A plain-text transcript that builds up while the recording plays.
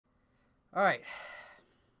All right.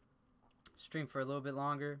 Stream for a little bit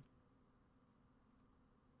longer.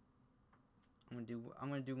 I'm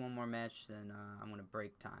gonna do one more match, then I'm gonna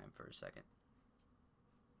break time for a second.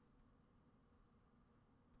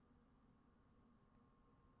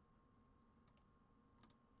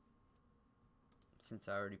 Since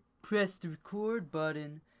I already pressed the record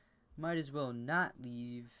button, might as well not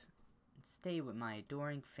leave and stay with my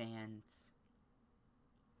adoring fans.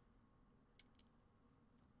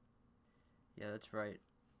 Yeah, that's right.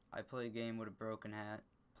 I play a game with a broken hat.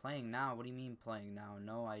 Playing now? What do you mean playing now?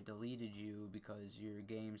 No, I deleted you because your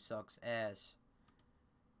game sucks ass.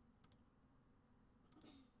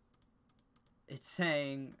 It's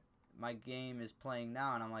saying my game is playing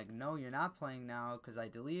now, and I'm like, no, you're not playing now because I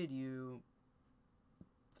deleted you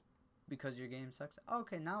because your game sucks.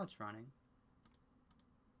 Okay, now it's running.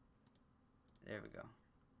 There we go.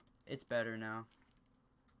 It's better now.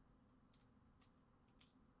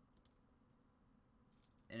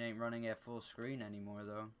 It ain't running at full screen anymore,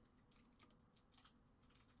 though.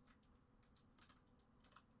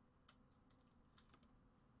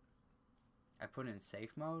 I put it in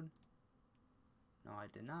safe mode? No, I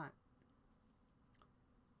did not.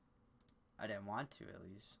 I didn't want to, at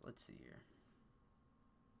least. Let's see here.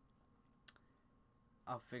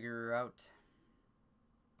 I'll figure it out.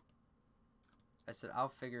 I said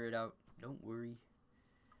I'll figure it out. Don't worry.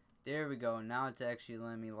 There we go. Now it's actually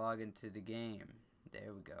letting me log into the game.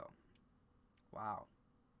 There we go. Wow.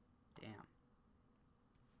 Damn.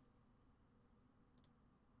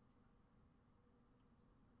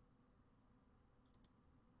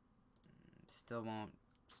 Still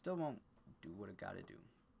won't do what it gotta do.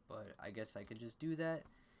 But I guess I could just do that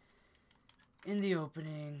in the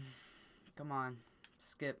opening. Come on.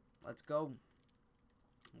 Skip. Let's go.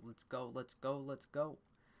 Let's go. Let's go. Let's go.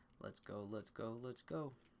 Let's go. Let's go. Let's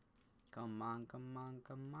go. Come on. Come on.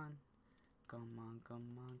 Come on. Come on.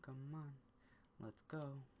 Come on. Come on. Let's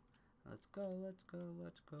go. Let's go. Let's go.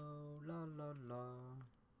 Let's go. La la la.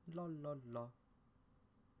 La la la.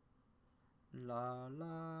 La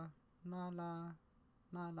la. La la.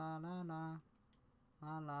 La la la la.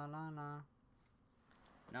 La la la la.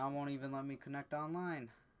 Now it won't even let me connect online.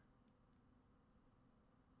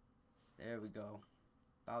 There we go.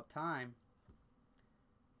 About time.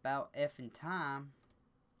 About effing time.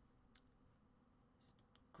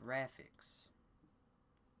 Graphics.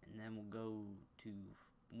 And then we'll go to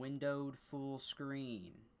windowed full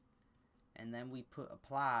screen. And then we put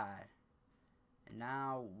apply. And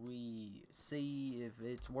now we see if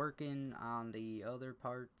it's working on the other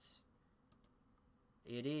parts.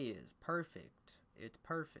 It is perfect. It's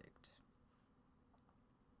perfect.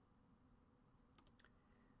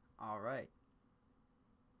 Alright.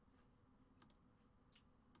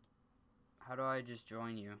 How do I just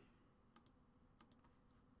join you?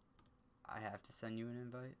 I have to send you an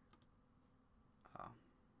invite? Oh.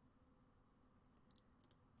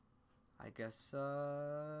 I guess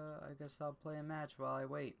I'll play a match while I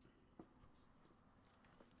wait.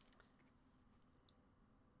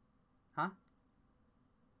 Huh?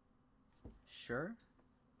 Sure?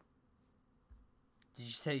 Did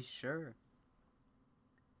you say sure?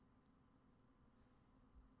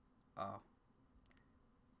 Oh.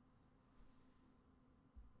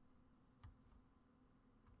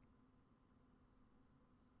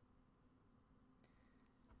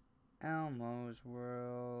 Elmo's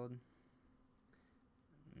World.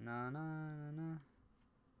 Na na na na.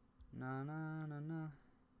 Na na na na.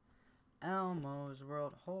 Elmo's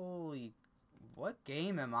World. Holy. What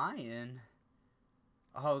game am I in?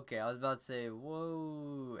 Oh, okay, I was about to say,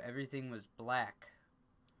 whoa, everything was black.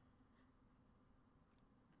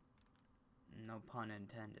 No pun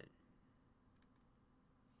intended.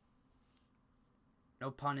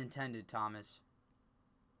 No pun intended, Thomas.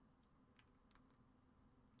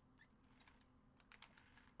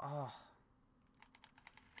 Oh.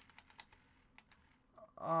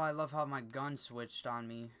 Oh, I love how my gun switched on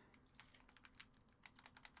me.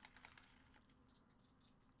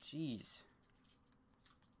 Jeez.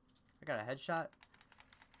 I got a headshot?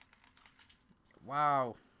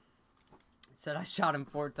 Wow. It said I shot him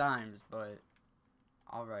 4 times, but...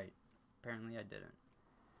 Alright. Apparently I didn't.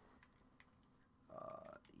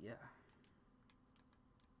 Yeah.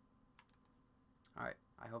 Alright.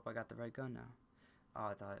 I hope I got the right gun now. Oh,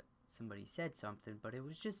 I thought somebody said something, but it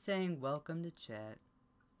was just saying, welcome to chat.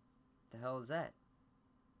 The hell is that?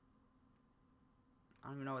 I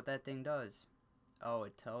don't even know what that thing does. Oh,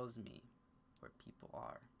 it tells me where people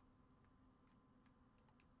are.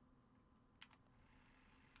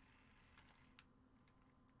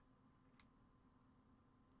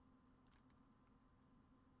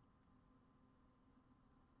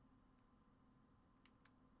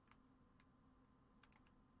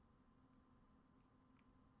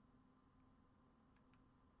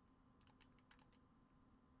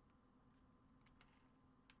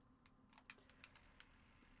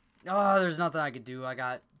 Oh, there's nothing I could do. I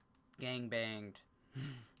got gang banged.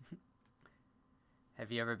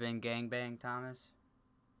 Have you ever been gang banged, Thomas?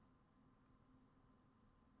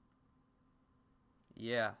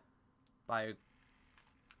 Yeah. By a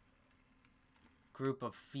group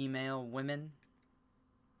of female women?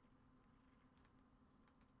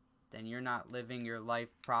 Then you're not living your life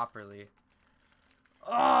properly.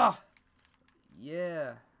 Oh!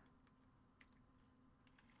 Yeah.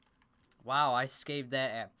 Wow, I scaved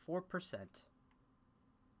that at 4%.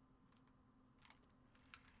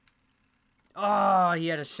 Oh, he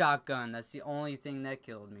had a shotgun. That's the only thing that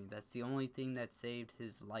killed me. That's the only thing that saved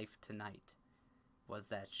his life tonight. Was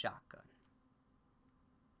that shotgun.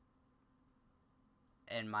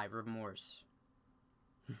 And my remorse.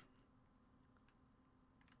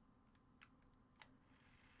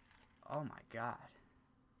 Oh my god.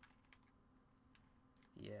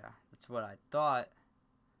 Yeah, that's what I thought.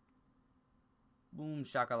 Boom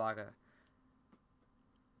shakalaka.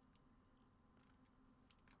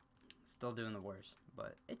 Still doing the worst,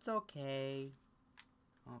 but it's okay.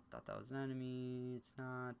 Oh, thought that was an enemy. It's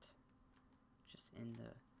not. Just in the...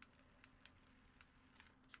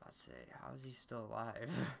 I was about to say, how is he still alive?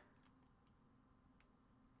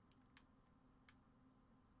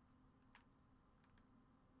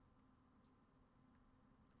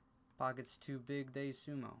 Pockets too big, they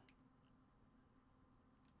sumo.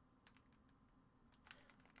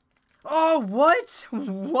 Oh, what?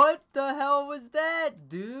 What the hell was that,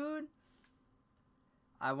 dude?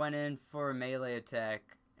 I went in for a melee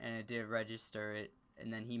attack, and it did register it,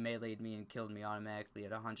 and then he meleeed me and killed me automatically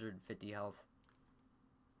at 150 health.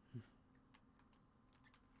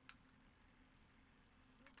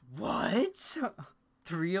 What?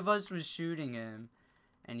 3 of us was shooting him,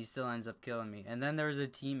 and he still ends up killing me. And then there was a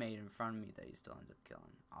teammate in front of me that he still ends up killing.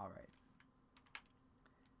 Alright.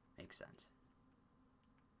 Makes sense.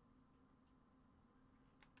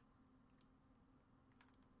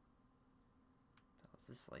 What the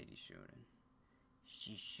hell's this lady shooting?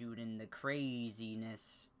 She's shooting the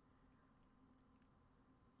craziness.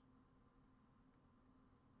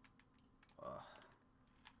 Ugh.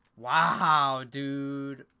 Wow,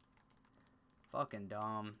 dude. Fucking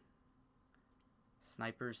dumb.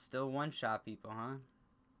 Snipers still one-shot people, huh?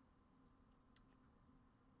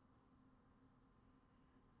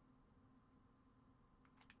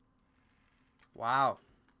 Wow.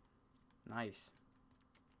 Nice.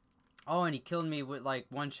 Oh, and he killed me with, like,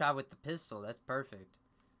 one shot with the pistol. That's perfect.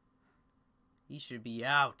 He should be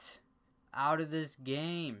out. Out of this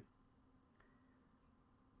game.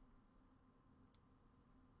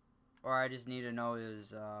 Or I just need to know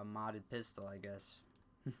his modded pistol, I guess.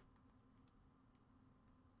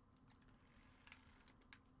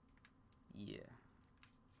 Yeah.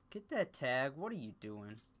 Get that tag. What are you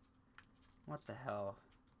doing? What the hell?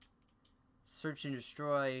 Search and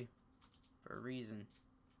destroy for a reason.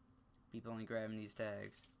 People only grabbing these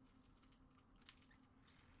tags.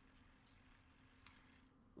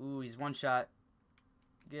 Ooh, he's one shot.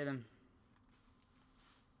 Get him.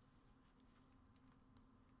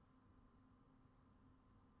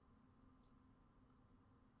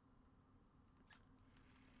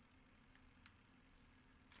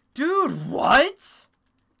 Dude, what?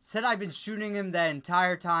 Said I've been shooting him that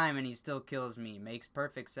entire time and he still kills me. Makes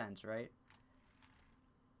perfect sense, right?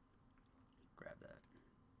 Grab that.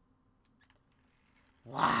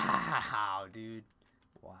 Wow, dude.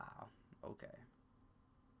 Wow. Okay.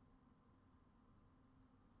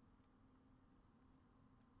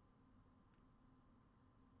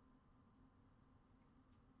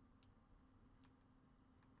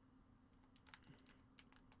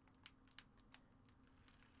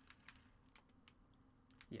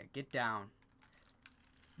 Yeah, get down.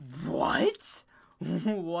 What?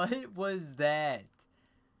 What was that?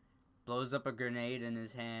 Blows up a grenade in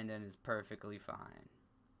his hand and is perfectly fine.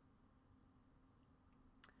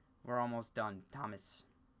 We're almost done, Thomas.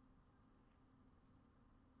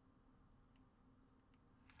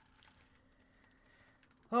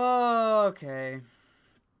 Okay.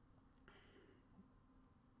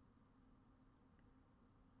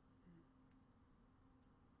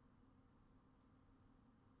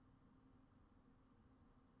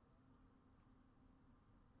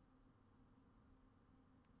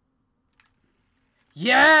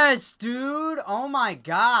 Yes, dude! Oh my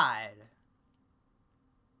god!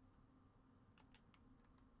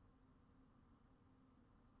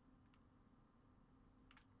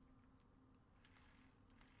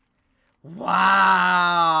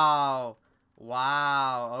 Wow!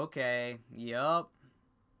 Wow, okay. Yup.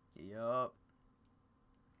 Yup.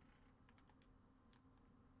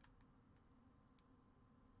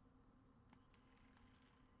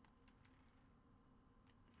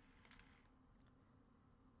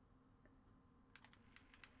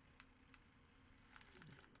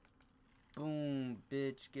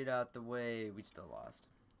 bitch. Get out the way. We still lost.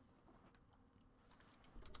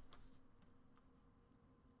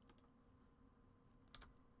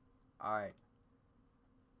 Alright.